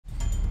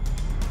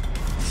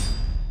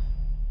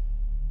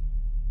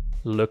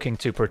Looking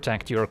to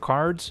protect your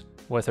cards?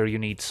 Whether you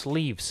need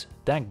sleeves,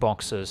 deck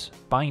boxes,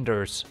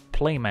 binders,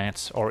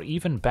 playmats, or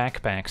even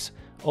backpacks,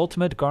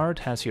 Ultimate Guard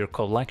has your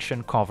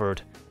collection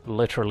covered.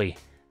 Literally.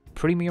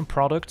 Premium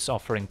products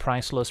offering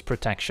priceless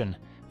protection.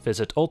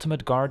 Visit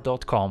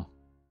ultimateguard.com.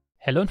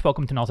 Hello and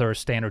welcome to another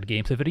standard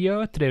gameplay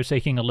video. Today we're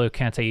taking a look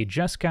at a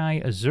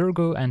Jeskai, a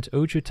Zurgo and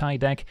Ojutai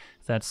deck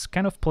that's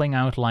kind of playing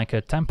out like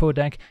a tempo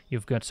deck.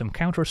 You've got some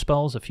counter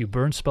spells, a few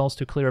burn spells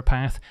to clear a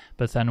path,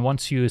 but then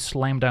once you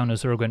slam down a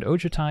Zurgo and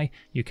Ojutai,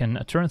 you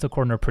can turn the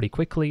corner pretty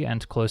quickly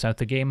and close out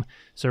the game.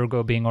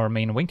 Zurgo being our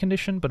main win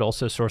condition, but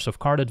also source of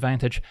card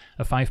advantage,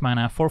 a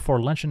 5-mana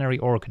 4/4 legendary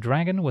orc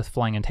dragon with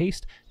flying and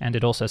haste, and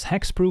it also has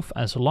hexproof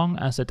as long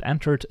as it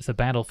entered the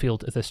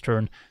battlefield this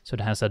turn, so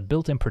it has that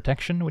built-in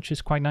protection, which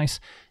is quite nice.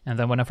 And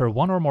then whenever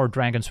one or more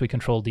dragons we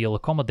control deal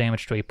combat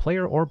damage to a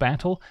player or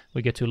battle,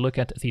 we get to look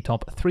at the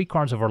top 3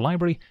 cards of our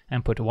library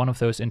and put one of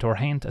those into our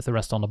hand, the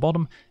rest on the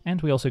bottom,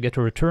 and we also get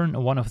to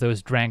return one of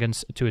those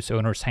dragons to its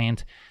owner's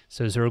hand.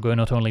 So Zurgo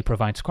not only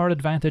provides card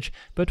advantage,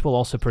 but will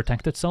also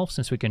protect itself,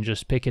 since we can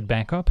just pick it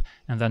back up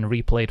and then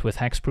replay it with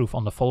hexproof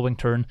on the following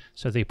turn,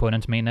 so the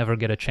opponent may never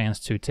get a chance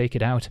to take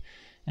it out.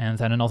 And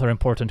then another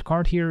important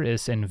card here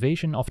is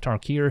Invasion of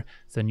Tarkir,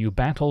 the new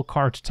battle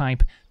card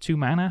type, 2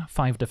 mana,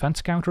 5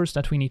 defense counters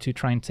that we need to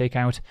try and take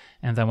out,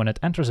 and then when it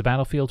enters the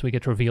battlefield we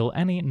get to reveal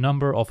any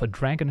number of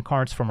dragon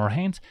cards from our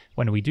hand.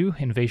 When we do,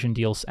 Invasion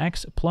deals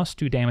X plus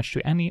 2 damage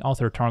to any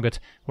other target,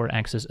 where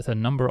X is the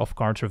number of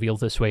cards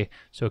revealed this way,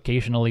 so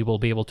occasionally we'll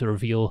be able to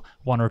reveal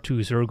 1 or 2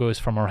 Zurgos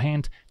from our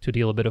hand to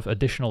deal a bit of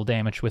additional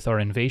damage with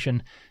our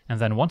Invasion, and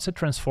then once it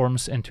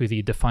transforms into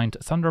the Defiant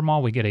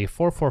Thundermaw, we get a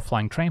 4/4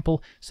 Flying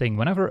Trample, saying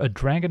whenever a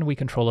dragon we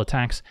control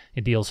attacks,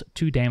 it deals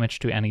 2 damage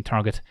to any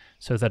target.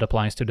 So that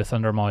applies to the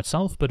Thundermaw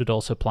itself, but it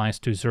also applies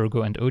to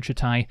Zurgo and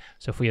Ojutai.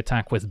 So if we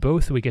attack with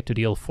both, we get to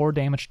deal 4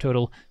 damage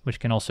total, which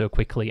can also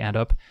quickly add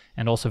up.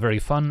 And also very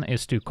fun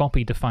is to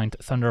copy Defiant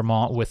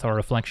Thundermaw with our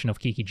Reflection of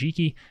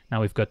Kiki-Jiki.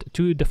 Now we've got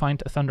 2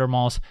 Defiant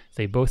Thundermaws.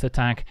 They both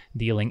attack,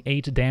 dealing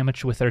 8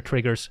 damage with their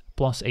triggers,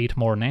 plus 8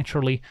 more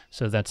naturally.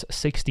 So that's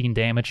 16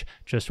 damage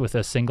just with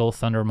a single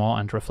Thundermaw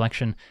and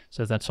Reflection.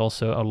 So that's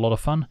also a lot of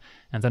fun.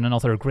 And then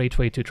another great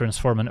way to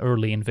transform an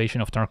early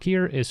Invasion of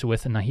Tarkir is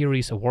with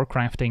Nahiri's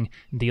Warcrafting,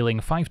 dealing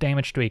 5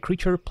 damage to a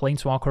creature,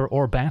 planeswalker,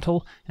 or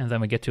battle, and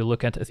then we get to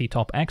look at the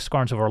top X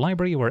cards of our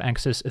library, where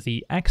X is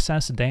the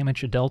excess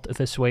damage dealt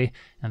this way,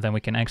 and then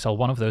we can exile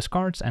one of those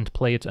cards and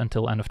play it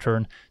until end of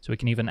turn. So we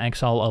can even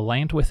exile a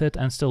land with it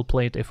and still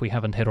play it if we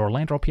haven't hit our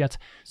land drop yet.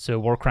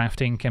 So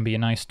Warcrafting can be a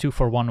nice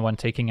 2-for-1 when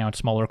taking out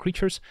smaller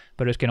creatures,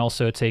 but it can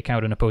also take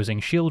out an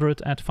opposing shield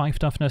root at 5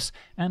 toughness,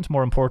 and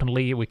more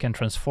importantly, we can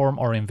transform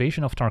our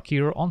Invasion of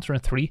Tarkir on turn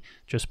 3,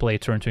 just play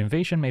turn 2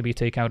 Invasion, maybe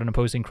take out an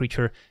opposing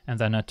creature, and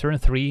then at turn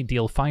 3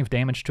 deal 5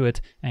 damage to it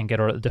and get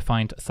our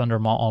Defiant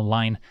Thundermaw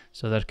online,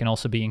 so that can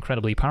also be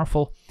incredibly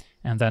powerful.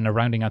 And then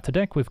rounding out the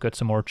deck, we've got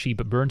some more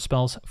cheap burn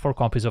spells, 4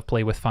 copies of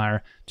Play with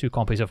Fire, 2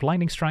 copies of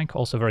Lightning Strike,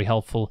 also very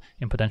helpful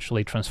in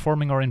potentially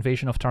transforming our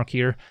Invasion of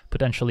Tarkir,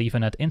 potentially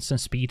even at instant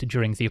speed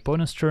during the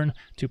opponent's turn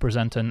to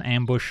present an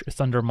ambush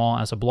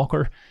Thundermaw as a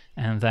blocker.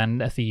 And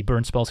then the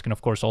burn spells can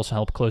of course also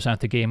help close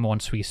out the game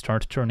once we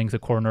start turning the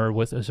corner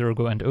with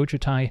Zurgo and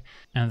Ojutai.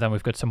 And then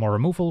we've got some more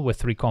removal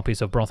with 3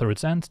 copies of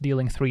Brotherhood's End,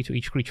 dealing 3 to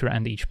each creature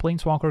and each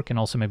planeswalker, can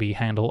also maybe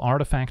handle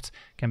artifacts,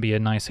 can be a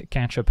nice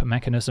catch-up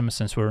mechanism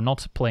since we're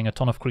not playing a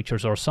ton of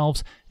creatures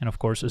ourselves, and of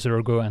course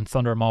Zurgo and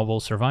Thundermaw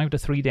will survive the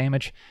 3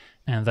 damage.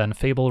 And then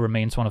Fable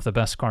remains one of the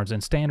best cards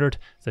in Standard,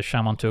 the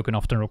Shaman token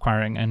often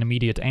requiring an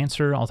immediate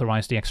answer,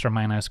 otherwise the extra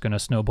mana is going to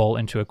snowball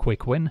into a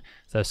quick win.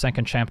 The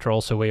second chapter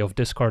also a way of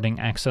discarding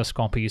excess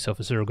copies of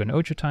Zurgo and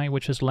Ojutai,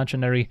 which is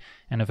legendary,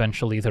 and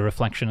eventually the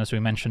Reflection, as we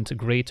mentioned,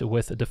 great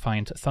with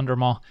Defiant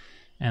Thundermaw.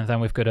 And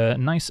then we've got a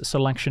nice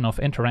selection of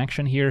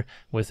interaction here,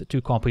 with 2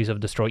 copies of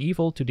Destroy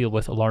Evil to deal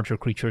with larger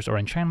creatures or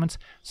enchantments.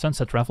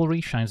 Sunset Revelry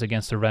shines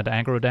against the red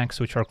aggro decks,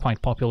 which are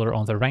quite popular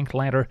on the ranked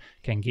ladder,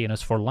 can gain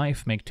us for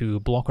life, make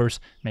 2 blockers,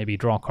 maybe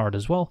draw a card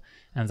as well.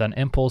 And then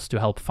Impulse to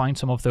help find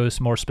some of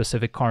those more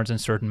specific cards in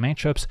certain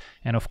matchups.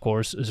 And of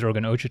course, Zurgo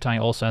and Ojutai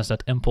also has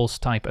that Impulse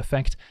type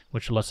effect,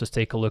 which lets us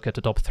take a look at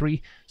the top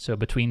 3. So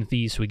between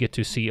these, we get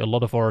to see a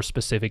lot of our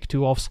specific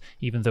 2-offs.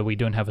 Even though we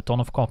don't have a ton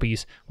of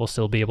copies, we'll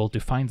still be able to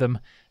find them.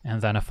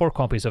 And then 4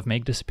 copies of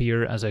Make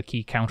Disappear as a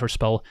key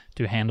counterspell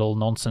to handle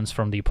nonsense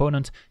from the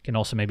opponent. Can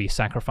also maybe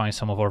sacrifice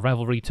some of our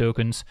Revelry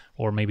tokens,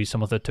 or maybe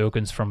some of the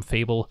tokens from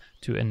Fable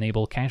to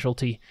enable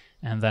Casualty.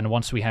 And then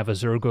once we have a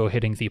Zurgo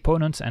hitting the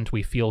opponent and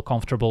we feel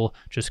comfortable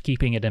just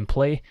keeping it in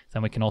play,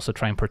 then we can also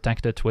try and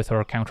protect it with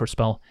our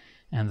counterspell.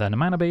 And then a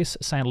mana base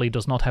sadly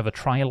does not have a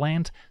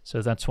tri-land,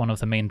 so that's one of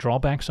the main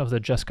drawbacks of the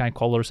Jeskai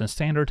colors in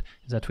Standard,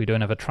 is that we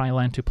don't have a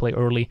tri-land to play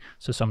early,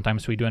 so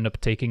sometimes we do end up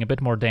taking a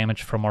bit more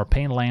damage from our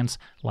pain lands,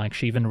 like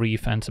Sheevan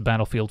Reef and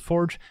Battlefield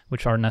Forge,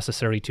 which are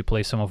necessary to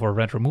play some of our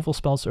red removal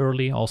spells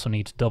early, also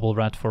need double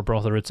red for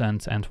Brotherhood's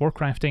End and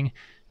Warcrafting.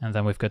 And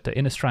then we've got the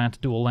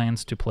Innistrad dual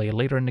lands to play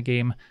later in the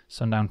game,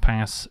 Sundown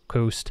Pass,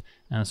 Coast,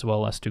 as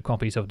well as 2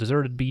 copies of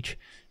Deserted Beach.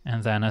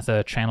 And then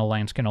the channel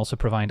lands can also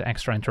provide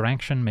extra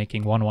interaction,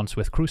 making 1/1s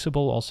with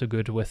Crucible, also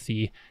good with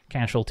the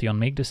Casualty on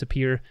Make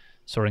Disappear,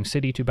 Soaring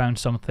City to bounce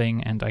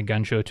something, and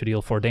Aiganjo to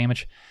deal 4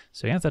 damage.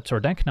 So yeah, that's our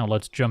deck. Now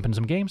let's jump in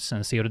some games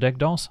and see how the deck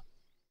does.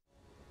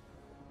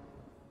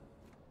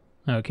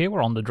 Okay,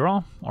 we're on the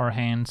draw. Our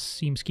hand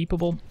seems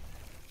keepable.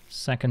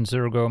 Second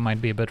Zurgo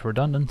might be a bit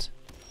redundant.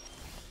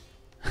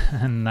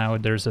 And now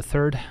there's a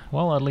third.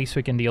 Well, at least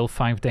we can deal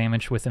 5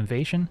 damage with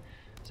Invasion.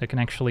 So I can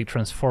actually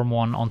transform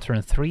one on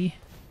turn 3.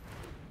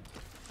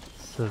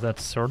 So that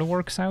sort of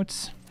works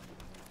out.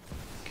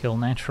 Kill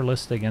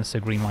Naturalist against a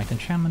green-white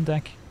enchantment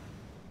deck.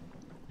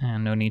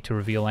 And no need to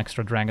reveal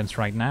extra dragons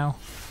right now.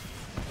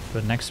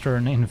 But next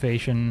turn,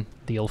 Invasion,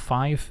 deal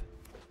 5.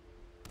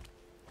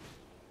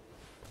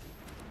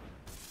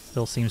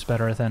 Still seems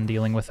better than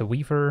dealing with a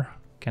Weaver.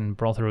 Can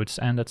Brotherhood's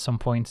end at some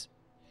point.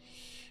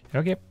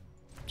 Okay,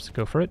 let's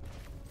go for it.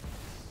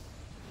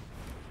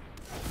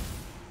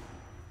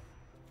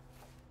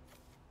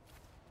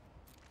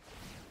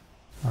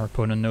 Our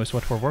opponent knows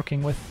what we're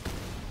working with.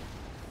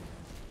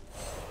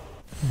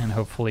 And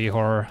hopefully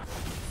our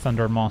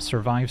Thundermaw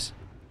survives.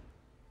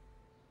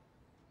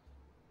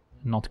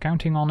 Not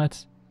counting on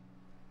it.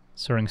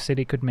 Soaring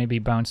City could maybe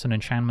bounce an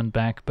enchantment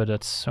back, but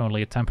that's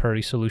only a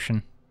temporary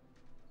solution.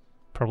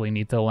 Probably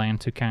need the land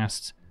to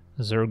cast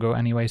Zurgo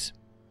anyways.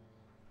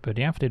 But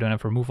yeah, if they don't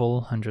have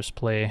removal and just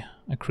play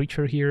a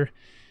creature here,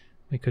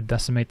 we could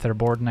decimate their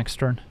board next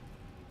turn.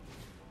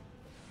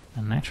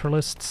 And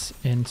Naturalists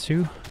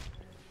into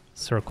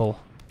Circle.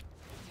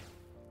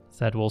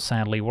 That will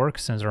sadly work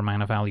since our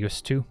mana value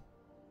is 2.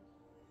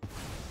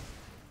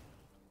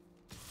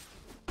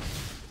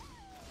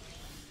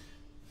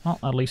 Well,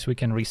 at least we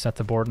can reset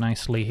the board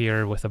nicely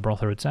here with the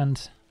Brotherhood's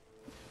End.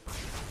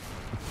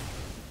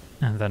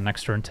 And then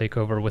next turn take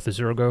over with the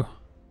Zurgo.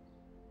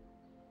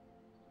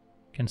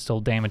 Can still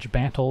damage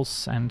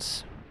battles and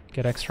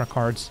get extra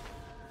cards.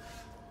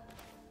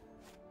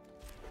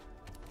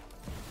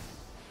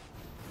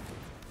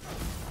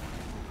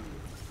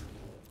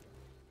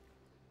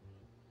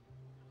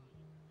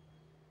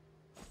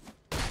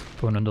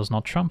 Opponent does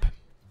not trump.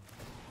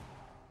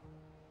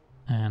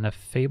 And a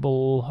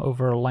Fable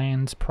over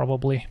land,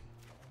 probably.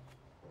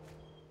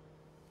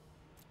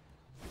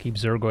 Keep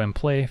Zurgo in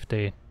play. If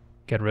they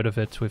get rid of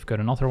it, we've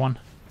got another one.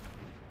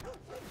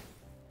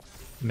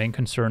 The main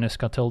concern is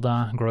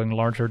Catilda growing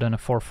larger than a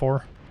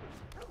 4/4.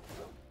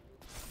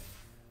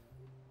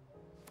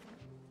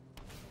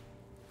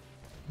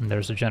 And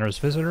there's a Generous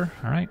Visitor.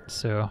 Alright,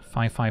 so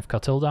 5/5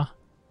 Catilda.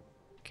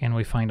 Can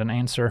we find an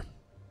answer?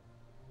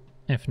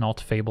 If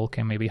not, Fable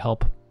can maybe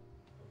help.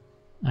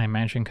 I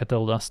imagine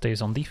Catilda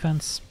stays on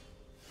defense.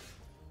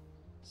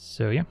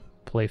 So yeah,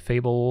 play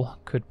Fable,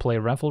 could play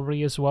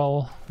Revelry as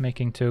well,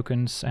 making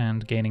tokens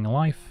and gaining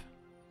life.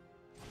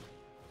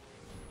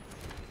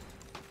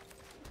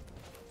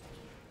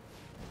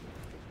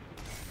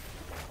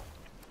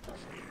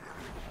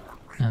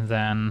 And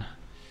then,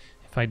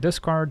 if I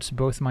discard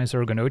both my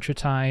Zurgo and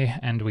Ojutai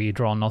and we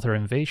draw another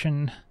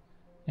Invasion,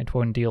 it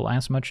won't deal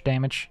as much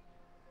damage,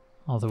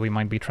 although we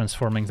might be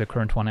transforming the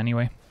current one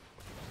anyway.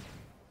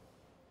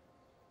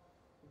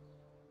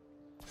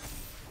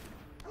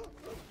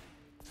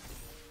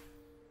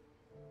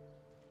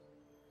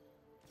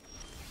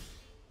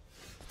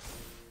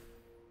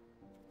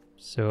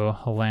 So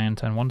a land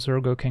and 1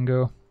 Zurgo can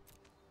go.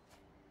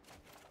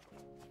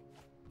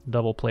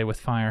 Double play with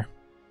fire.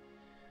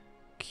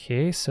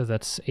 Okay, so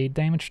that's 8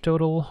 damage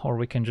total, or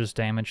we can just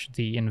damage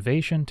the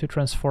Invasion to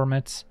transform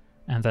it,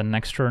 and then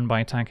next turn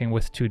by attacking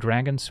with 2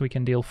 dragons we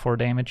can deal 4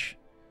 damage.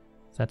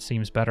 That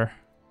seems better.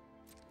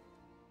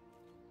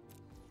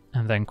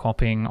 And then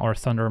copying our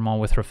Thundermaw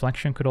with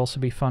Reflection could also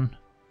be fun.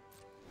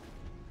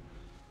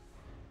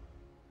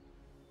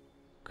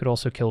 Could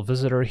also kill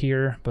Visitor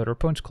here, but our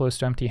opponent's close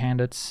to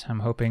empty-handed. I'm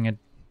hoping it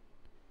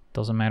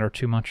doesn't matter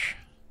too much.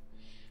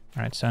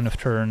 Alright, so end of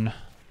turn,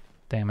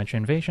 damage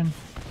Invasion.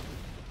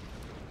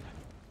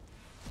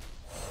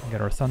 Get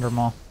our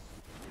Thundermaw.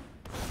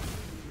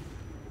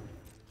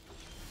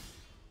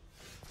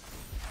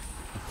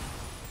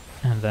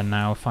 And then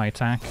now if I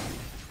attack,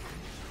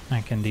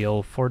 I can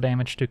deal 4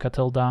 damage to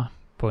Catilda.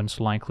 Opponent's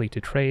likely to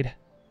trade.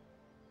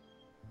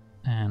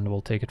 And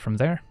we'll take it from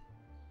there.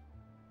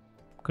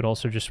 Could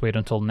also just wait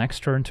until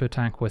next turn to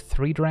attack with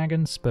 3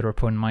 dragons, but our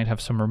opponent might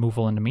have some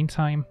removal in the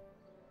meantime.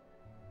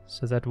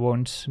 So that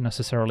won't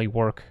necessarily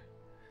work.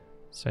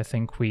 So I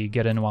think we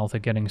get in while the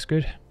getting's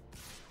good.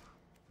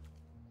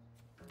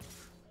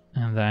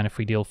 And then if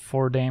we deal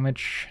 4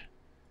 damage,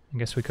 I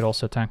guess we could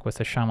also attack with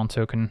a Shaman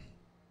token.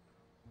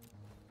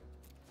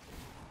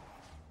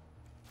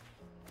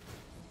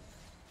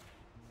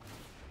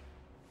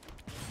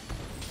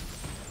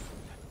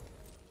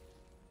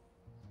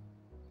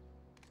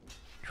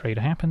 Trade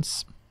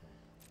happens.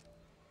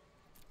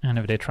 And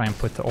if they try and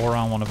put the aura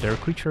on one of their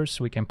creatures,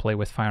 we can play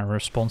with Fire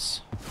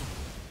Response.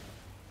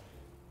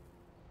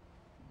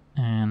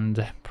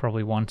 And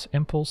probably want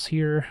Impulse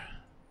here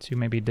to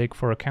maybe dig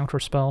for a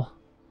counterspell.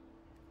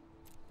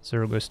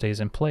 Zurgo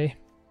stays in play.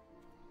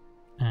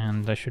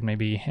 And I should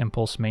maybe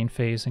impulse main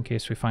phase in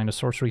case we find a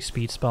sorcery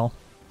speed spell.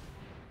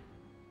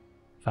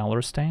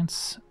 Valor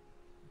Stance.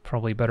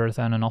 Probably better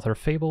than another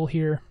Fable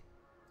here.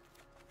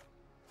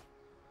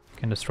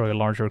 Can destroy a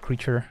larger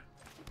creature.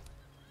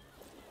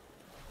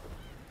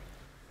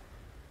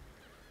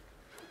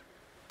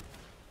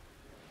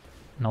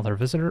 Another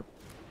Visitor.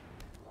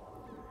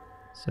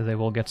 So they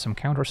will get some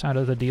counters out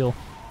of the deal.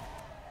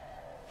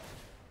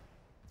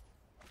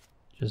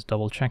 Just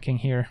double checking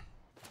here.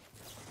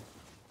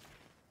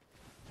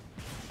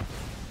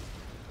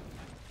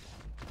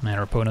 And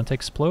our opponent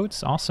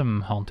explodes.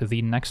 Awesome. On to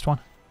the next one.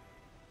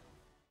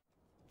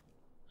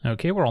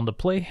 Okay, we're on the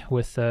play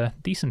with a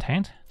decent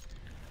hand.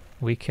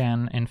 We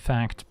can, in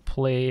fact,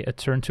 play a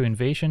turn 2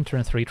 Invasion,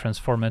 turn 3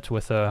 transform it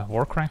with a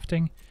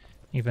Warcrafting,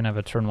 even have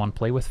a turn 1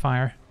 Play with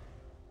Fire.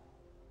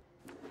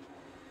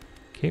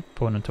 Okay,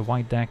 opponent a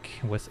white deck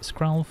with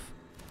Skrelv.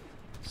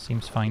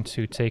 Seems fine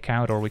to take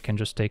out, or we can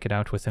just take it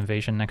out with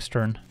Invasion next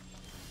turn.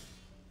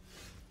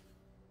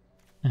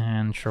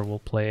 And sure, we'll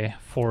play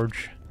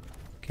Forge,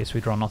 in case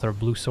we draw another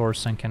blue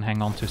source and can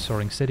hang on to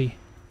Soaring City.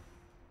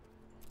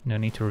 No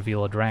need to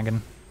reveal a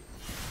dragon.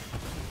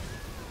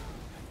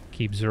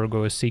 Keep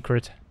Zurgo a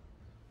secret.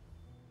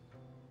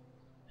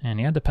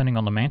 And yeah, depending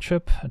on the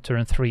matchup, a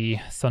turn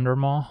 3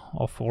 Thundermaw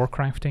of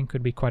Warcrafting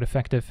could be quite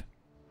effective.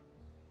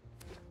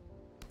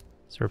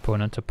 Is our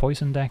opponent a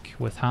poison deck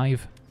with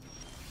Hive?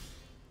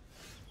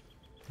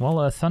 Well,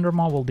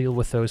 Thundermaw will deal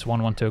with those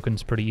 1/1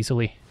 tokens pretty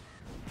easily.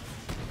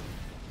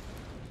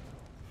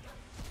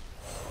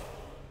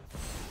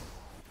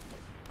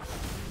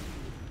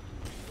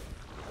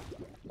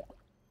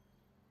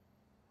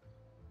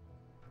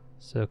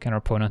 So can our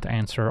opponent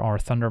answer our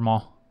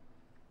Thundermaw?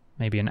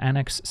 Maybe an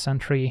Annex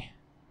Sentry,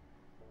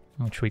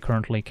 which we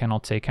currently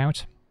cannot take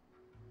out.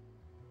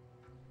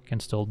 Can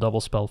still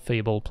double spell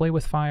Fable, Play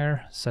with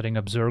Fire, setting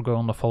up Zurgo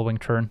on the following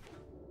turn.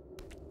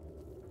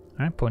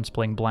 Alright, opponent's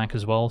playing black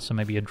as well, so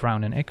maybe a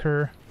Drown in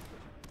Ichor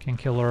can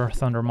kill our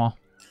Thundermaw.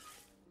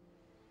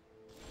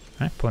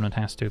 Alright, opponent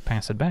has to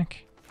pass it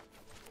back.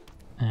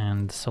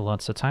 And so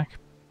let's attack.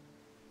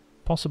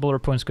 Possible our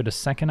opponent's got a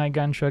second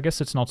Eiganjo. I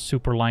guess it's not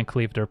super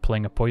likely if they're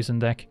playing a poison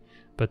deck,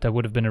 but that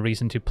would have been a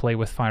reason to play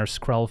with Fire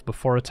Skrelv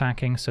before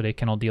attacking, so they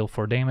cannot deal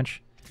 4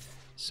 damage.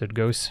 So it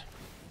goes.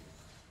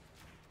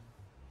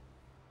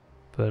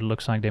 But it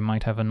looks like they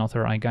might have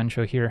another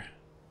Eiganjo here.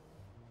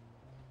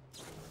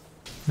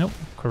 Nope,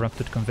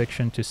 Corrupted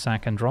Conviction to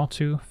sack and draw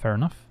 2, fair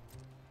enough.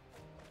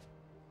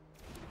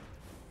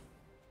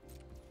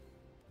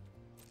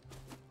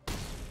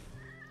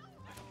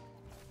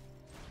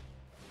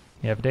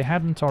 Yeah, if they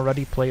hadn't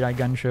already played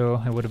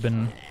Eiganjo, it would have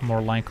been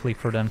more likely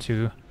for them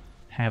to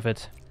have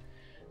it.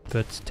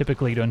 But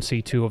typically you don't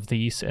see 2 of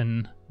these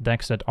in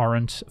decks that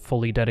aren't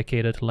fully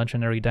dedicated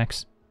legendary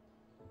decks.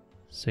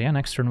 So yeah,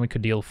 next turn we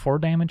could deal 4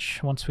 damage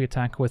once we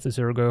attack with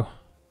Zurgo.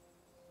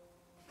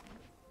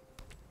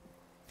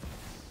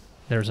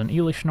 There's an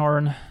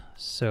Elishnorn,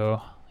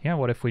 so yeah,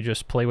 what if we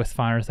just play with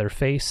Fire their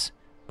face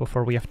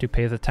before we have to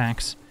pay the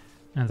tax,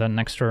 and then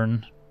next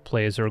turn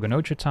play Zurgo and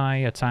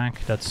Ojutai,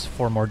 attack, that's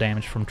 4 more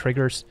damage from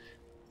triggers,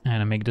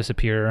 and a Make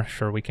Disappear,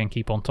 sure we can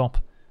keep on top.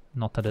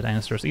 Not that it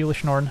answers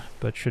Elishnorn,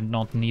 but should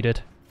not need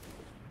it.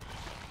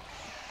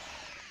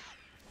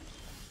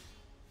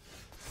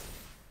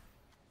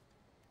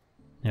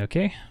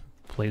 Okay,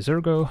 play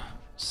Zurgo,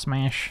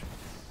 smash,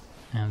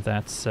 and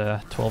that's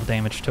 12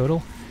 damage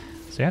total.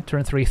 So yeah,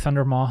 turn 3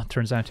 Thundermaw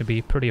turns out to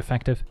be pretty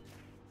effective.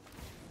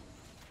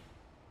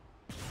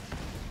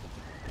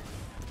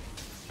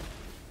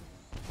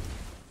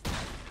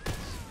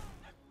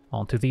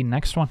 On to the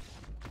next one.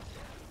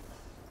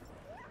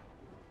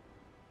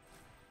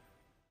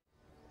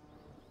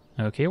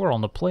 Okay, we're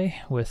on the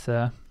play with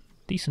a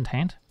decent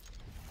hand.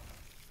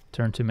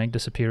 Turn 2 Make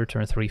Disappear,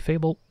 turn 3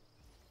 Fable.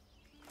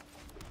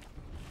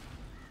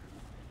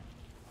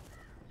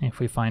 If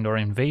we find our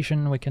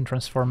Invasion, we can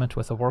transform it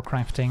with a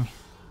Warcrafting.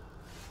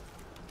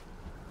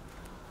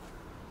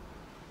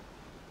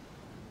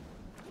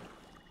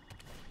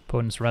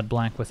 Opponent's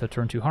red-black with a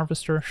turn 2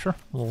 Harvester. Sure,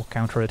 we'll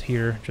counter it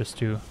here just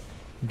to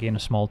gain a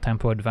small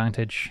tempo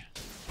advantage.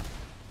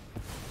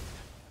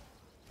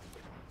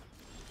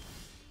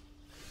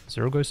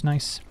 Zurgo's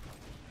nice.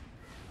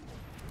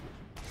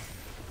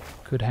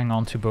 Could hang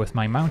on to both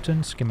my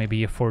mountains, can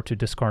maybe afford to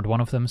discard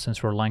one of them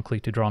since we're likely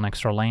to draw an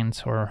extra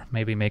land, or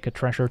maybe make a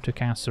treasure to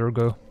cast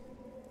Zurgo.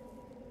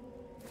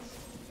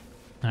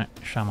 Alright,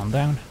 Shaman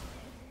down.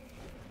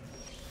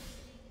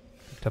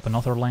 Picked up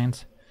another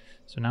land.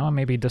 So now I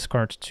maybe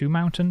discard 2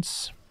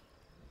 mountains.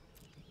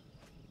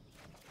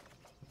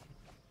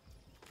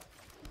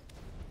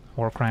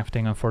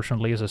 Warcrafting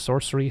unfortunately is a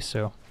sorcery,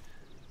 so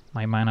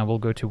my mana will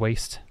go to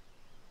waste.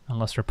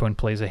 Unless our opponent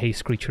plays a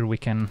haste creature we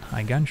can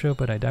Eiganjo,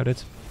 but I doubt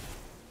it.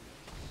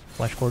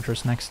 Flash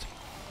Gorger's next.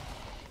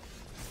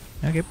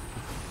 Okay.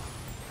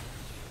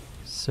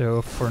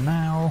 So for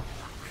now,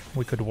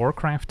 we could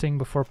Warcrafting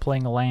before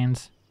playing a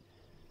land.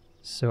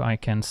 So I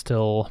can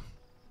still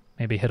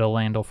maybe hit a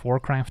land off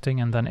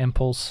Warcrafting and then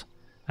Impulse,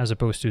 as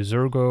opposed to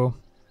Zurgo.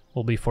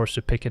 We'll be forced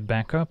to pick it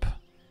back up.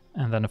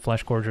 And then the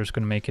Flesh Gorger is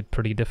going to make it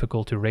pretty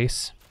difficult to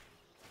race.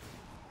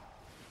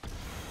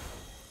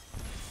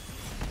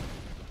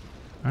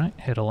 Alright,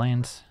 hit a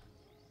land.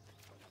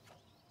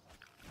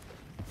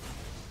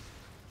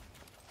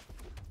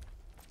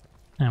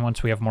 And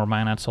once we have more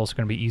mana, it's also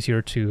going to be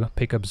easier to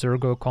pick up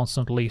Zurgo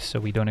constantly, so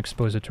we don't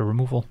expose it to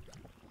removal.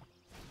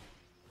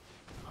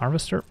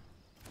 Harvester.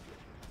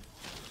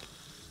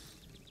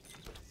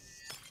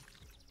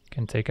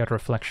 Can take out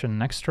Reflection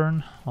next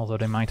turn, although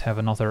they might have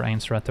another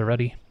answer at the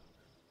ready.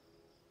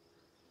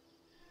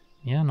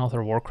 Yeah, another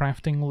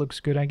Warcrafting looks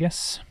good, I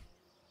guess.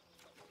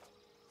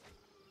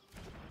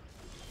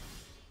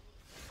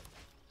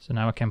 So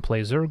now I can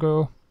play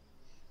Zurgo,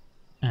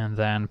 and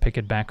then pick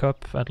it back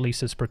up. At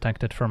least it's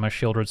protected from a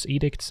Sheoldred's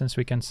Edict, since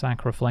we can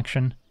sack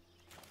Reflection.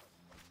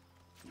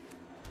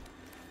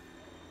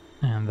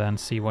 And then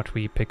see what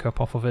we pick up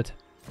off of it.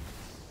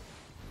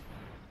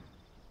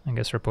 I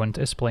guess our opponent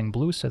is playing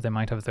blue, so they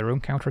might have their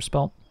own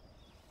counterspell.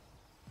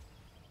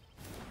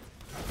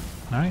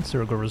 Alright,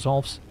 Zurgo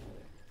resolves.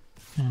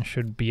 And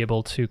should be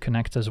able to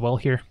connect as well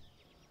here.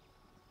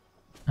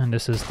 And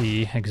this is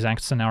the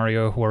exact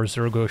scenario where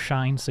Zurgo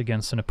shines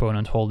against an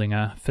opponent holding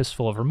a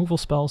fistful of removal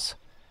spells.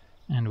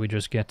 And we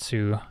just get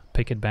to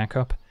pick it back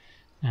up.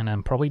 And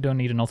then probably don't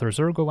need another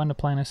Zurgo when the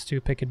plan is to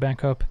pick it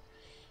back up.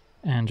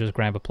 And just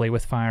grab a Play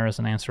with Fire as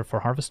an answer for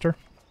Harvester.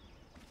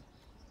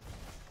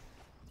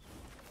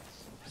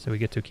 So we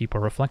get to keep our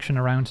Reflection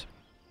around.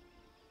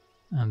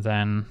 And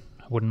then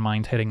I wouldn't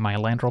mind hitting my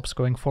land drops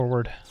going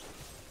forward.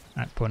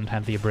 Our opponent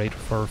had the Abrade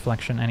for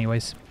Reflection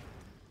anyways.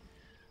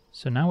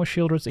 So now a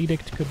Sheoldred's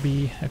Edict could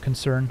be a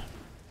concern.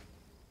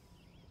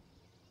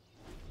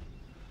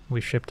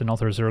 We shipped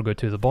another Zurgo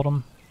to the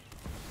bottom.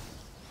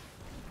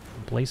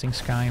 Blazing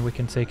Sky we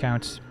can take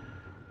out.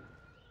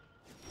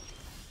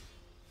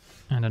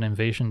 And an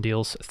Invasion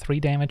deals 3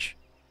 damage.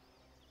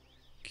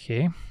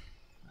 Okay.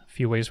 A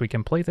few ways we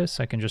can play this.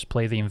 I can just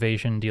play the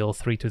Invasion, deal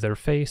 3 to their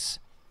face.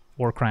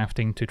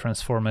 Warcrafting to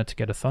transform it,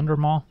 get a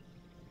Thundermaw.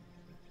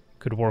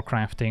 Could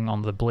Warcrafting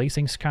on the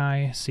Blazing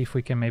Sky, see if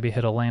we can maybe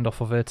hit a land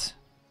off of it.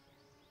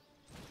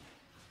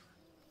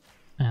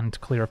 And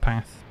clear a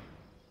path.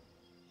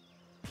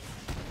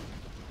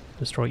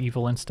 Destroy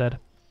evil instead.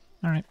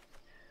 Alright.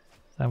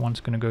 That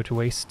one's gonna go to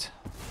waste.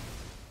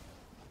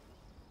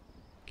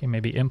 Okay,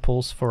 maybe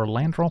Impulse for a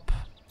land drop.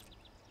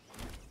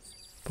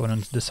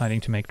 Opponent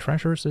deciding to make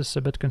treasures is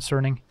a bit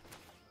concerning.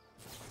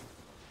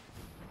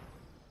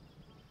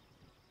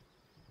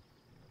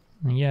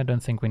 Yeah, I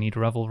don't think we need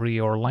Revelry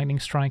or Lightning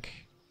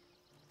Strike.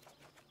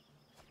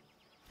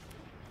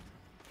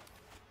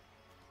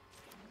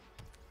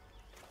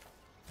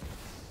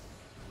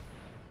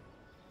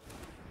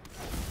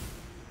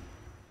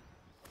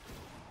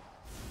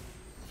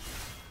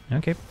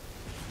 Okay.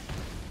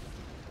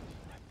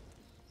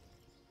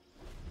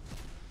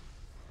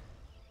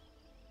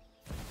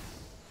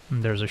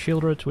 And there's a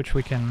Sheoldred, which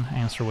we can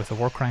answer with a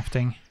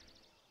Warcrafting.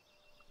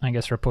 I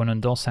guess our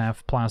opponent does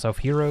have Plaza of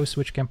Heroes,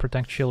 which can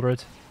protect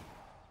Sheoldred.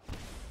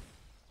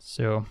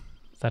 So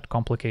that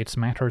complicates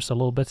matters a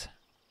little bit.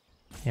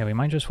 Yeah, we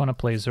might just want to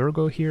play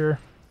Zurgo here.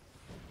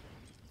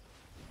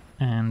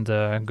 And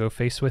go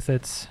face with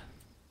it.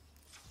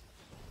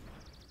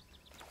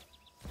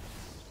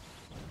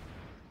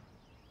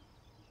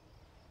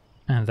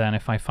 And then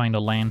if I find a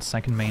land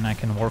second main, I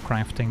can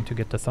Warcrafting to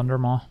get the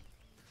Thundermaw.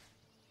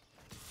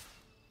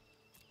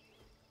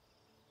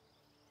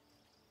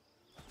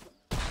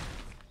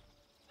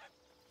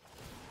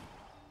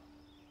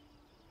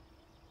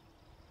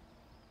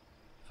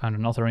 Found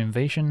another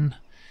Invasion,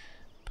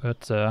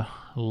 but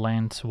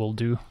land will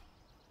do.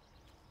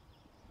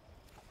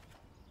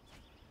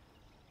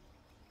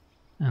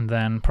 And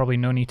then probably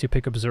no need to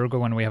pick up Zurgo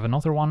when we have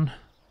another one.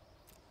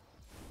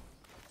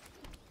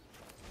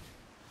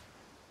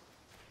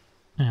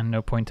 And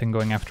no point in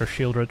going after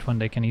Sheoldred when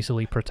they can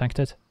easily protect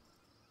it.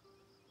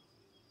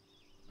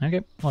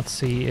 Okay, let's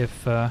see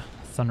if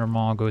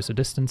Thundermaw goes a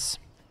distance.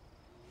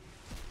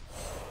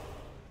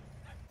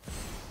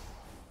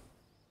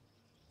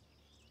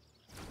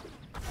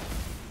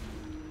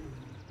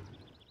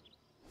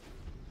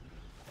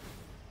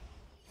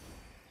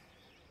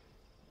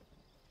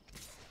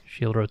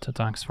 Sheoldred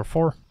attacks for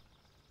 4.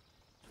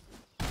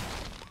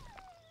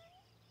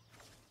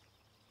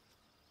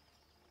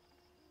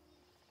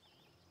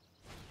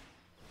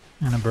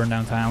 And a burn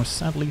down the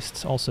house at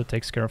least also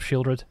takes care of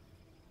Sheoldred.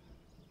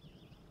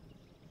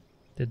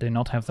 Did they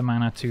not have the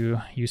mana to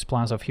use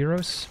Plaza of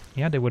Heroes?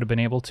 Yeah, they would have been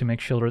able to make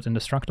Sheoldred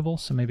indestructible,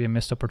 so maybe a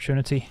missed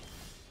opportunity.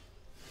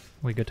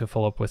 We get to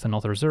follow up with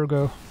another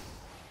Zurgo.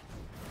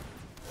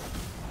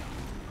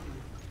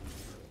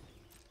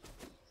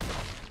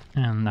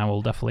 And now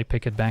we'll definitely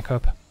pick it back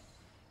up.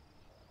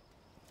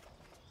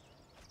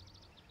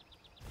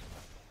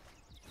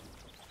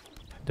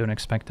 Don't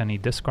expect any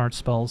discard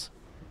spells.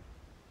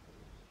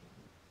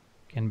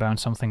 Can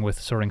bounce something with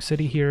Soaring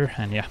City here,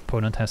 and yeah,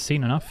 opponent has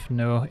seen enough.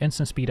 No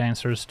instant speed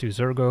answers to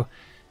Zurgo,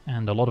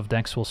 and a lot of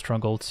decks will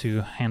struggle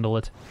to handle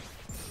it.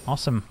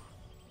 Awesome.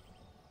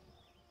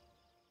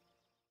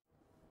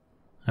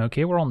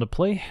 Okay, we're on the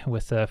play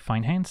with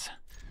fine hands.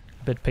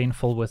 A bit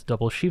painful with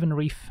double Shivan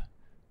Reef,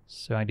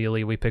 so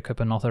ideally we pick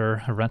up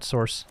another red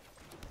source.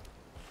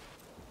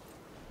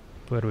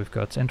 But we've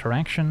got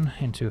interaction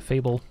into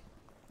Fable.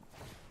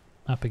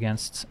 Up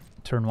against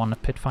turn 1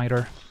 Pit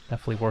Fighter,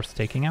 definitely worth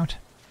taking out.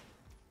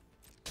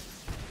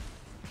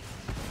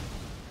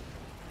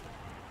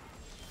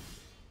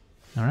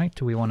 Alright,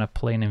 do we want to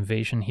play an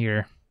invasion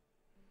here?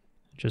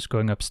 Just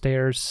going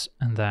upstairs,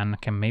 and then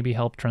can maybe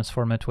help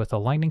transform it with a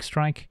lightning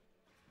strike.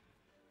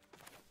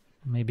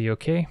 Maybe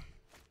okay.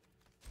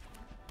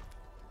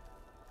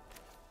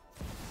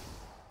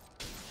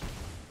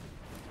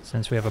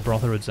 Since we have a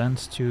Brotherhood's End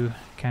to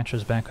catch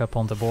us back up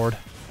on the board.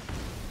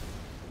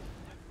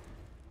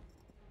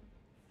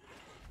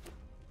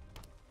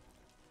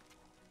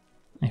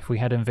 If we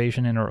had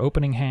invasion in our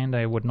opening hand,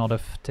 I would not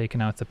have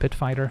taken out the Pit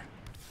Fighter.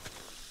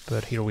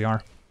 But here we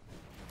are.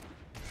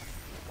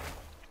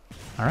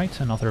 Alright,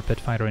 another Pit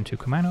Fighter into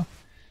Kumano.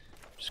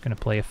 Just gonna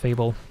play a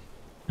Fable,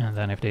 and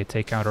then if they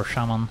take out our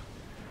Shaman,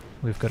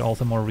 we've got all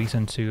the more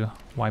reason to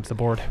wipe the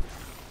board.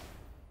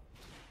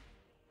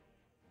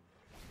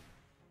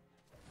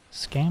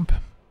 Scamp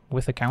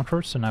with a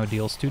counter, so now it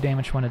deals 2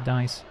 damage when it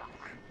dies.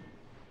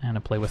 And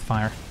a play with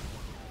fire.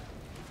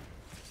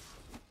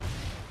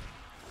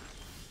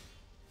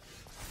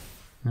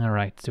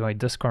 Alright, do I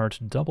discard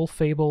double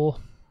Fable,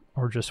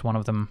 or just one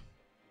of them?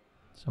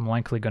 So I'm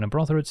likely gonna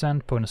Brotherhood's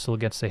End, opponent still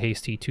gets a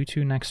hasty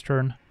 2-2 next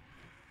turn.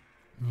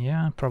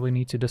 Yeah, probably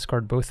need to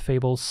discard both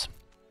Fables.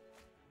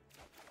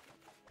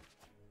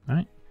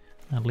 Alright,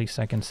 at least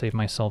I can save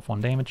myself 1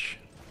 damage.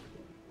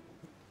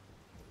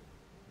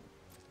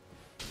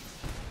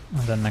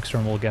 And then next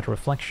turn we'll get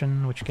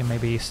Reflection, which can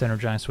maybe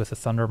synergize with the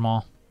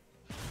Thundermaw.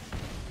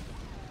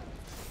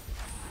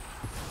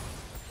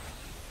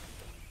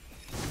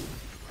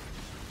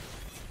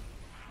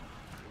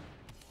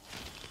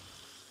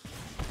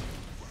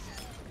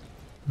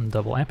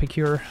 Double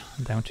Epicure,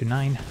 down to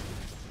 9,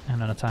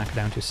 and an attack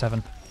down to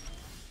 7.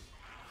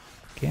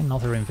 Okay,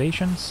 another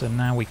invasion, so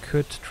now we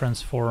could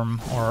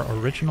transform our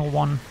original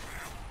one,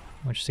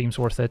 which seems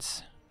worth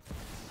it.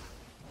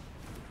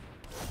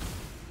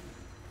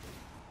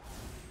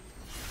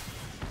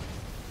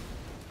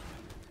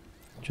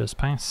 Just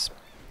pass,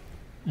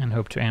 and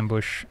hope to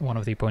ambush one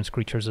of the opponent's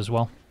creatures as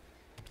well.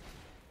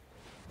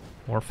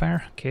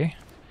 Warfare, okay.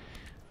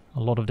 A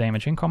lot of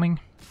damage incoming.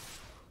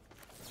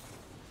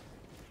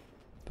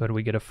 But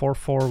we get a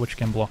 4-4, which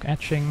can block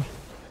etching.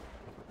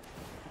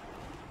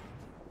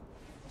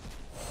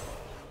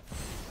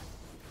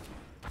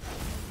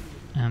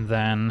 And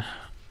then,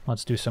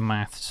 let's do some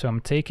math. So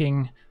I'm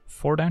taking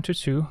 4 down to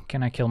 2.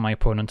 Can I kill my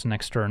opponent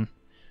next turn?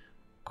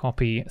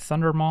 Copy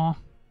Thundermaw.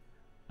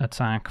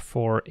 Attack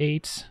for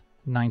 8,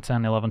 9,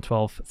 10, 11,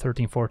 12,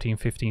 13, 14,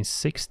 15,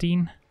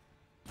 16.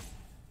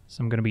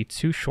 So I'm going to be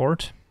too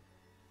short.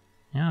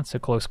 Yeah, it's a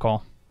close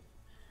call.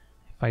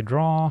 If I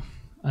draw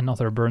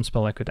another burn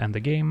spell, I could end the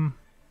game.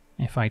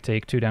 If I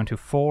take 2 down to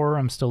 4,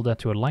 I'm still dead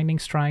to a lightning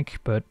strike,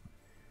 but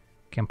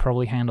can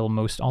probably handle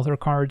most other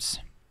cards.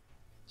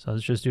 So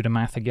let's just do the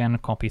math again.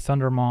 Copy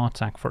Thundermaw,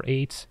 attack for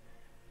 8,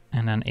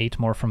 and then 8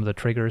 more from the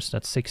triggers,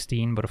 that's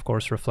 16, but of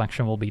course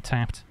Reflection will be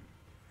tapped.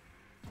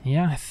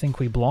 Yeah, I think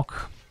we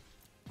block.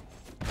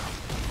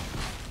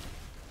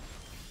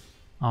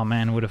 Oh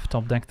man, would have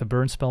top decked the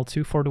burn spell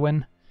too for the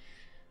win.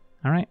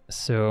 Alright,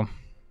 so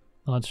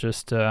let's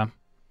just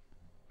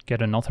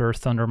get another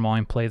Thundermaw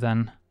in play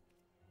then.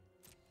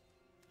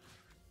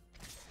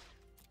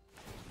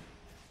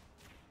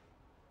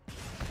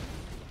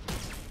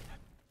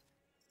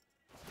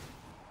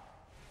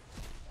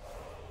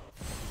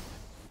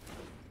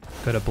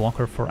 Got a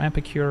blocker for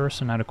Epicure,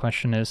 so now the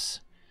question is,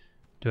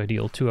 do I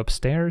deal 2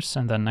 upstairs,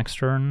 and then next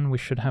turn we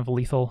should have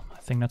lethal? I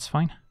think that's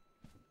fine.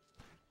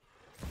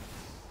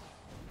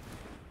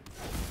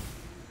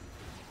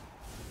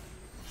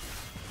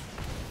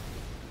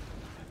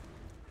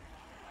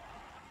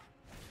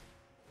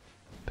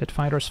 Pit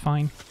Fighter's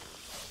fine.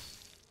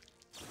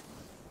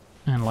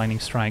 And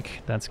Lightning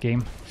Strike, that's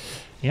game.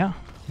 Yeah,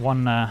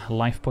 1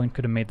 life point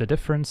could have made the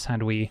difference.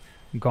 Had we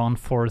gone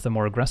for the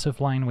more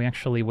aggressive line, we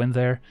actually win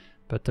there.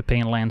 But the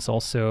Pain lands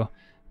also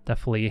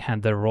definitely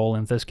had their role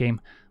in this game.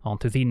 On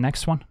to the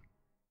next one.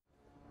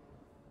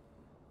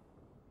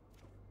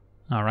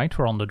 Alright,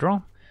 we're on the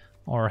draw.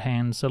 Our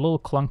hand's a little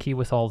clunky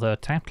with all the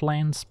tapped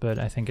lands, but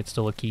I think it's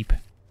still a keep.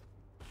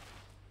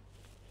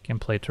 Can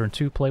play turn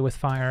 2, play with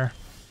fire.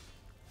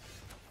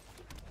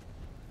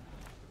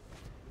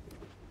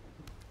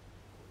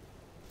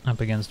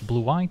 Up against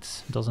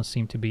blue-white, doesn't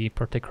seem to be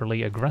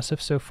particularly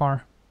aggressive so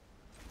far.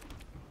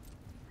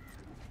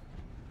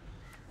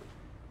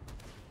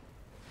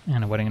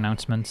 And a wedding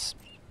announcement.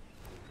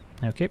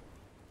 Okay.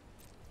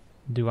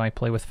 Do I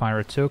play with fire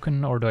a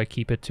token, or do I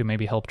keep it to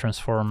maybe help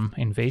transform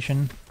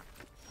invasion?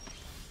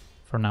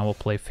 For now we'll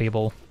play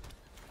Fable.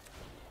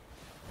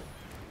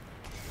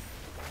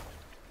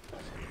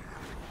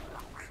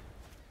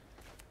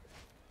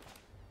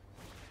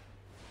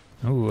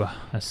 Ooh,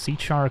 a Sea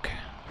Shark.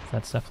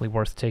 That's definitely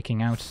worth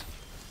taking out.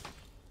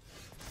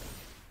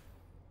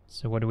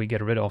 So what do we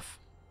get rid of?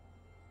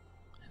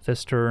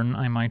 This turn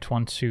I might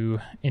want to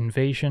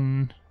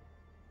Invasion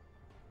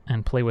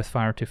and play with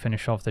fire to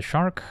finish off the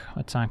shark,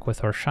 attack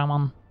with our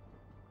shaman.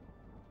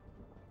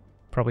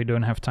 Probably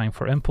don't have time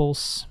for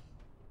Impulse,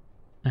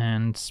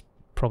 and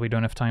probably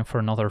don't have time for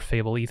another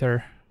Fable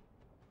either.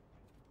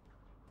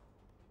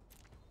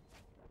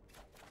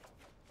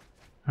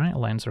 Alright,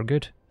 lands are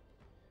good.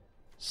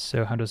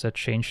 So how does that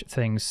change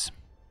things?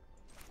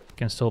 I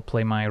can still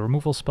play my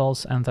removal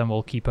spells, and then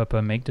we'll keep up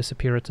a Make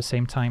Disappear at the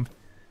same time.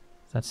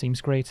 That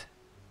seems great.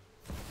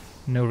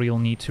 No real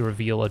need to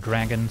reveal a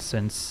dragon,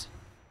 since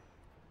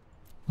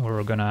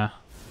we're gonna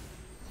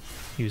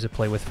use a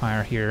Play with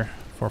Fire here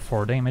for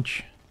 4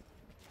 damage.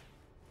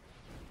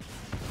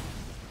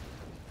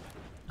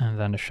 And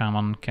then the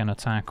Shaman can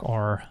attack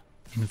our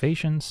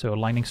Invasion, so a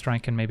Lightning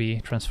Strike can maybe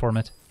transform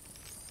it.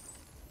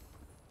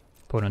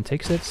 Opponent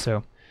takes it,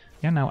 so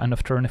yeah, now end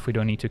of turn, if we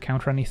don't need to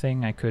counter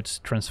anything, I could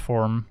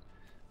transform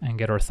and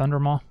get our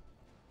Thundermaw.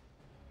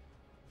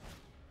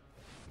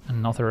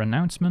 Another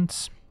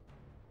announcement.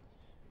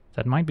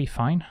 That might be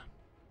fine.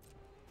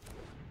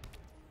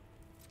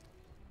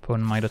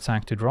 Opponent might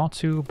attack to draw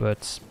 2,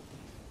 but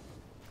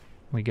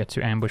we get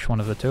to ambush one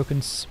of the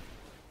tokens.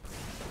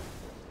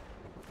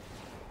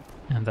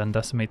 And then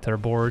decimate their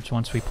boards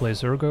once we play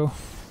Zurgo.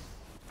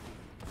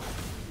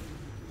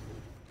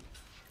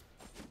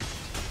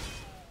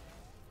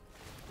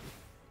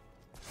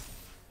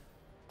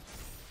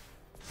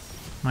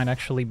 Might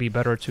actually be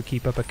better to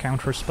keep up a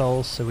counter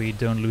spell so we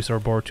don't lose our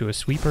board to a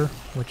sweeper,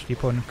 which the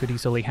opponent could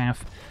easily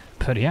have.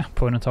 But yeah,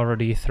 opponent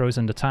already throws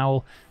in the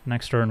towel.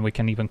 Next turn we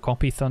can even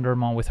copy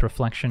Thundermaw with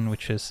Reflection,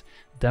 which is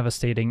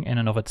devastating in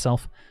and of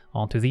itself.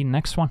 On to the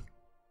next one.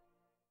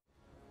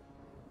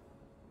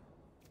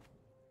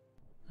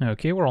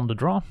 Okay, we're on the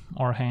draw.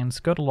 Our hand's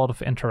got a lot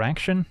of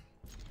interaction.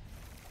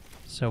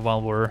 So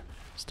while we're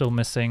still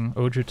missing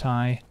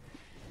Ojutai,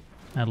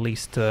 at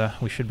least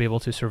we should be able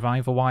to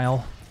survive a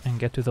while and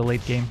get to the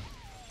late game.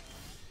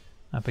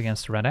 Up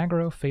against red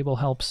aggro, Fable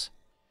helps.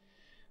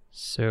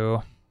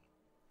 So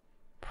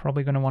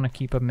probably gonna want to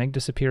keep up Make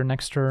Disappear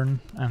next turn,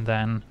 and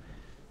then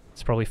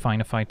it's probably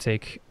fine if I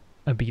take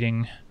a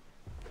beating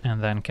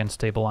and then can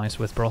stabilize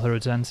with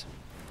Brotherhood's End.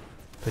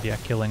 But yeah,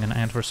 killing an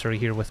adversary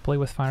here with Play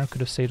with Fire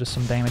could have saved us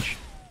some damage.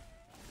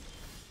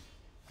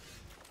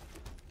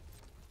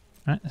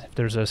 Right, if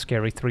there's a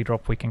scary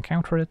 3-drop we can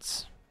counter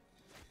it.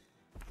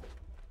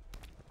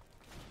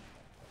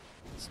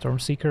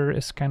 Stormseeker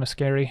is kind of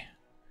scary.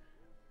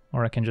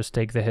 Or I can just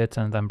take the hit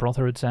and then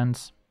Brotherhood's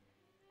End.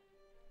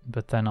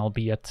 But then I'll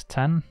be at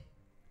 10.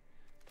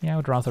 Yeah, I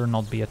would rather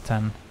not be at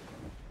 10.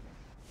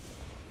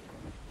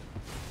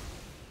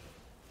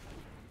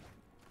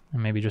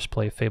 And maybe just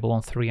play Fable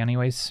on 3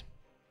 anyways.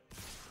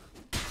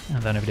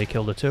 And then if they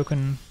kill the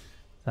token,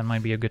 that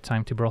might be a good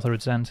time to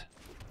Brotherhood's End.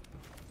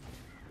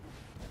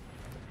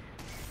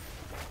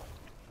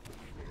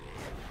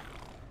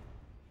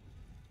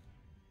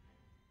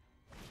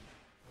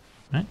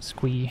 Right,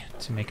 squee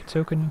to make a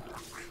token,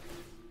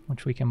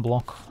 which we can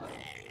block.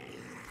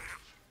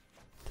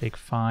 Take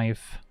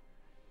 5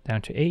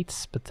 down to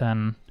 8, but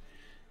then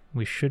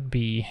we should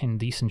be in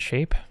decent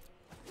shape.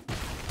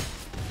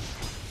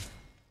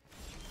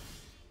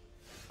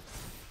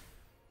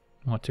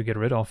 What to get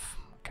rid of?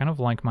 Kind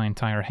of like my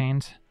entire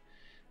hand.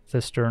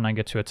 This turn I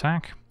get to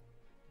attack,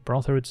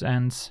 Brotherhood's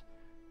End,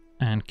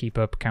 and keep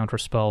up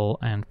Counterspell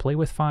and Play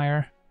with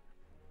Fire.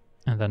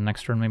 And then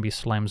next turn maybe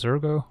slam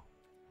Zurgo.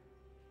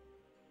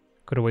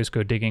 Could always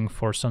go digging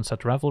for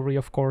Sunset Revelry,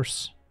 of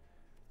course,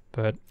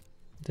 but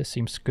this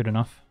seems good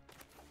enough.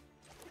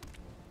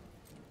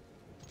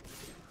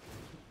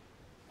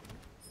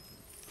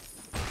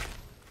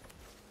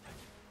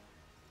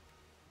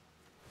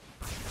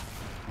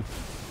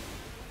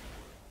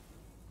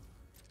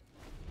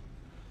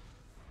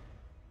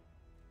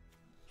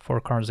 Four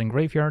cards in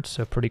graveyard,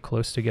 so pretty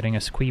close to getting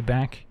a squee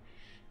back.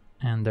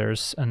 And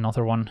there's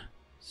another one,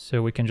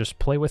 so we can just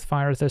Play with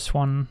Fire this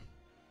one.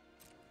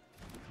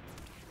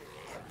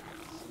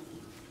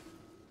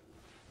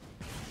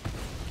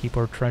 Keep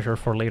our treasure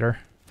for later.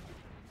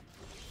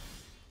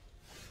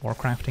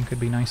 Warcrafting could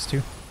be nice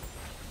too.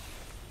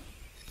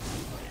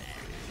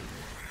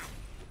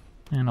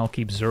 And I'll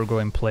keep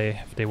Zurgo in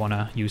play. If they want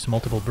to use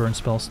multiple burn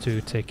spells to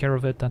take care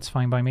of it, that's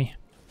fine by me.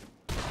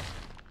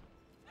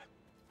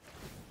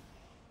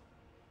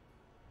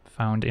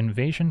 Found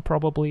Invasion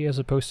probably, as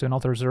opposed to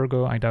another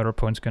Zurgo. I doubt our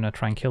opponent's gonna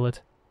try and kill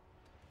it.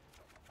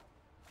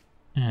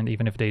 And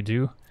even if they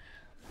do,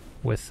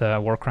 with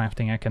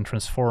Warcrafting I can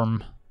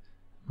transform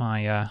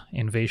my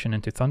Invasion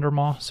into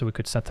Thundermaw, so we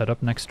could set that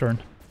up next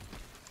turn.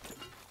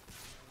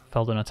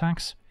 Feldon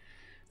attacks.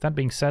 That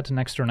being said,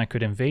 next turn I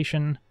could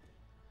Invasion,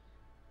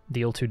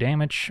 deal 2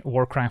 damage,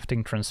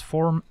 Warcrafting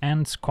transform,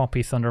 and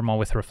copy Thundermaw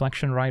with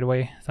Reflection right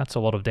away. That's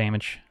a lot of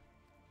damage,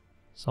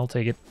 so I'll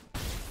take it.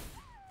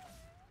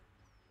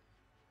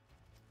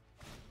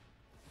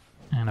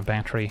 And a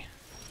battery.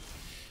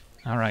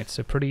 Alright,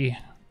 so pretty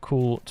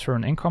cool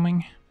turn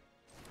incoming.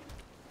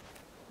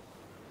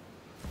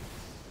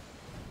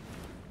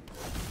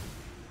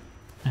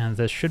 And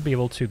this should be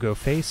able to go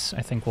face.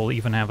 I think we'll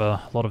even have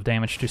a lot of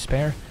damage to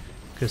spare,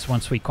 because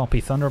once we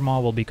copy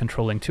Thundermaw, we'll be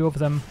controlling 2 of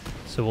them.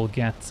 So we'll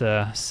get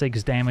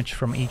 6 damage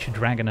from each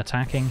dragon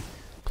attacking,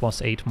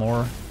 plus 8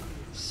 more.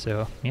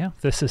 So yeah,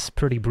 this is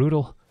pretty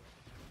brutal.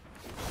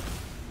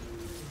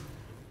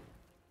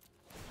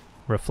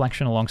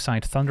 Reflection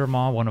alongside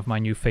Thundermaw, one of my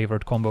new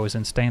favorite combos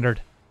in Standard.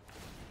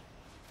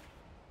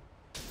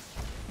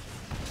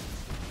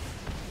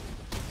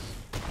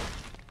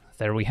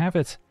 There we have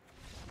it.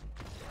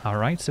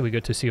 Alright, so we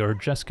get to see our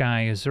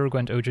Jeskai, Zurgo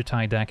and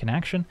Ojutai deck in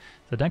action.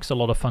 The deck's a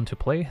lot of fun to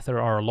play.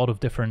 There are a lot of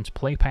different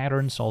play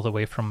patterns, all the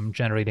way from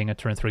generating a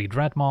turn 3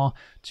 Dreadmaw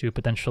to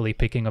potentially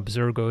picking up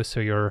Zurgo so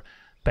your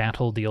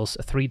battle deals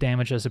 3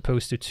 damage as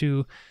opposed to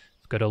 2.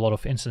 Got a lot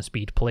of instant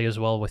speed play as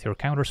well with your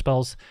counter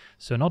spells,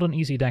 so not an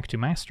easy deck to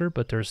master,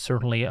 but there's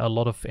certainly a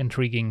lot of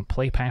intriguing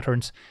play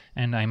patterns,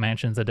 and I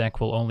imagine the deck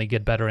will only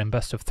get better in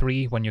best of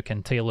 3 when you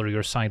can tailor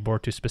your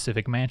sideboard to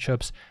specific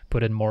matchups,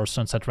 put in more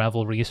Sunset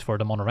Revelries for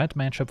the mono-red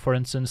matchup for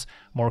instance,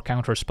 more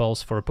counter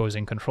spells for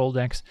opposing control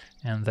decks,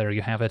 and there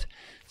you have it.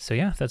 So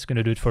yeah, that's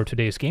gonna do it for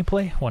today's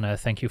gameplay. Wanna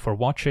thank you for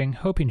watching,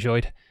 hope you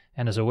enjoyed,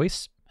 and as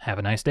always, have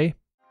a nice day.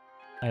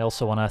 I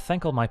also want to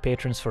thank all my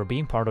patrons for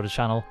being part of the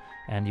channel,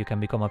 and you can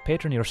become a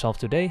patron yourself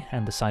today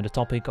and decide the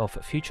topic of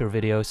future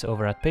videos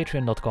over at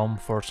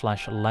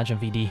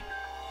patreon.com/legendvd.